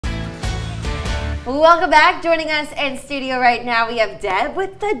Well, welcome back. Joining us in studio right now, we have Deb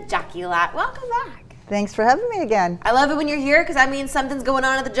with the Jockey Lot. Welcome back. Thanks for having me again. I love it when you're here because that means something's going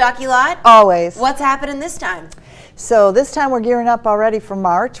on at the Jockey Lot. Always. What's happening this time? So this time we're gearing up already for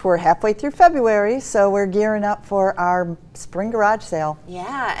March. We're halfway through February, so we're gearing up for our spring garage sale.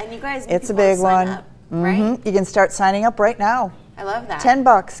 Yeah, and you guys, it's a big one. Up, right? You can start signing up right now. I love that.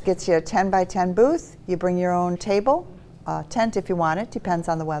 $10 gets you a 10 by 10 booth. You bring your own table, tent if you want it, depends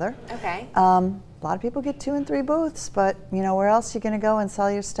on the weather. Okay. A lot of people get 2 and 3 booths, but you know, where else are you going to go and sell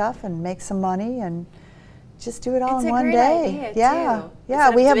your stuff and make some money and just do it all in one day? Idea, yeah, too.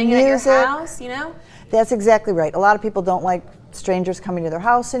 yeah. We have music. It at your house, you know? That's exactly right. A lot of people don't like strangers coming to their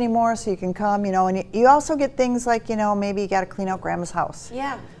house anymore, so you can come, you know, and you also get things like, you know, maybe you got to clean out grandma's house.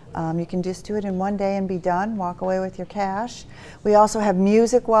 Yeah. You can just do it in one day and be done, walk away with your cash. We also have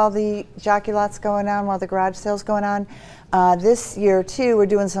music while the Jockey Lot's going on, while the garage sale's going on. This year, too, we're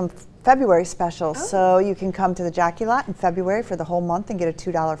doing some February specials, so you can come to the Jockey Lot in February for the whole month and get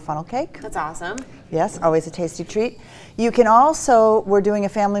a $2 funnel cake. That's awesome. Yes, always a tasty treat. You can also, we're doing a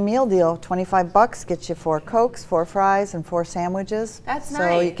family meal deal. $25 gets you 4 Cokes, 4 fries, and 4 sandwiches. That's nice.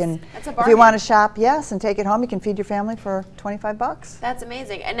 So you can, that's a if bargain. you want to shop, yes, and take it home, you can feed your family for $25. That's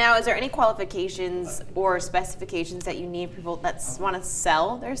amazing. And now, is there any qualifications or specifications that you need people that want to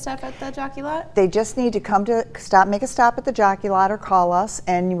sell their stuff at the Jockey Lot? They just need to come to make a stop at the Jockey Lot or call us,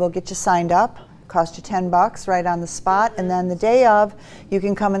 and we'll get you signed up. Cost you $10 right on the spot, and then the day of, you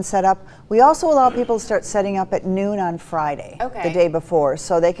can come and set up. We also allow people to start setting up at noon on Friday, the day before,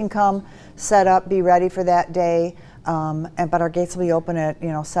 so they can come, set up, be ready for that day. But our gates will be open at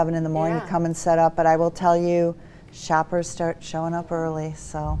 7 in the morning to come and set up. But I will tell you, shoppers start showing up early,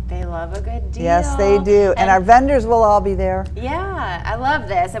 so they love a good deal. Yes, they do, and our vendors will all be there. Yeah, I love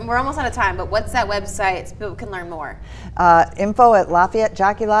this, and we're almost out of time. But what's that website so people can learn more? Info at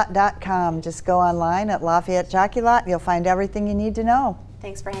LafayetteJockeyLot.com. Just go online at Lafayette Jockey Lot. You'll find everything you need to know.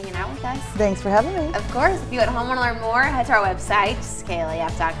 Thanks for hanging out with us. Thanks for having me. Of course, if you at home want to learn more, head to our website,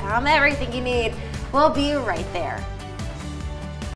 KLAF.com. Everything you need will be right there.